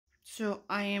So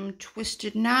I am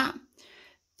Twisted Nat.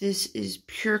 This is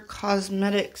Pure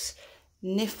Cosmetics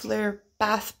Niffler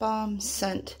Bath Bomb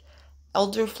scent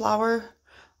Elderflower.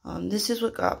 This is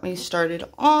what got me started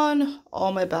on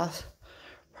all my bath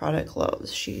product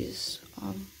loves. She's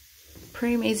a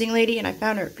pretty amazing lady, and I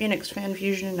found her at Phoenix Fan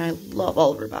Fusion, and I love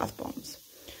all of her bath bombs.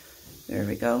 There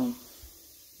we go.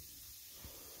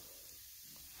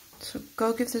 So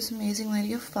go give this amazing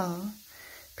lady a follow.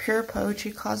 Pure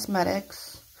Poetry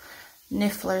Cosmetics,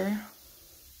 Niffler,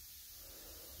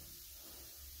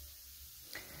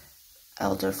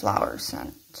 Elderflower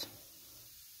scent.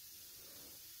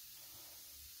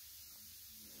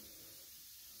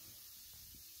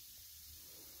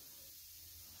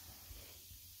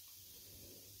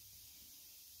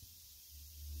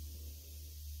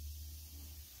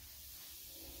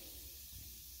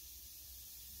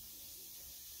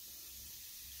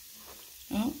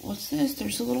 Oh, what's this?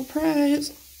 There's a little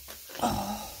prize.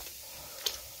 Oh.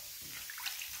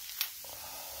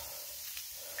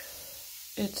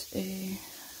 It's a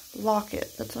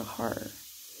locket that's a heart.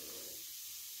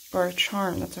 Or a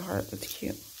charm that's a heart. That's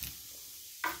cute.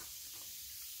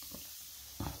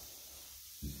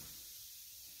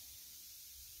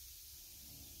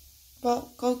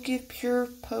 Well, go give Pure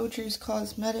Poetry's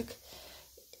Cosmetic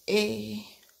a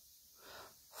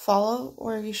follow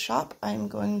or a shop. I'm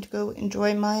going to go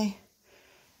enjoy my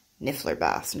Niffler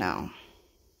Bath now.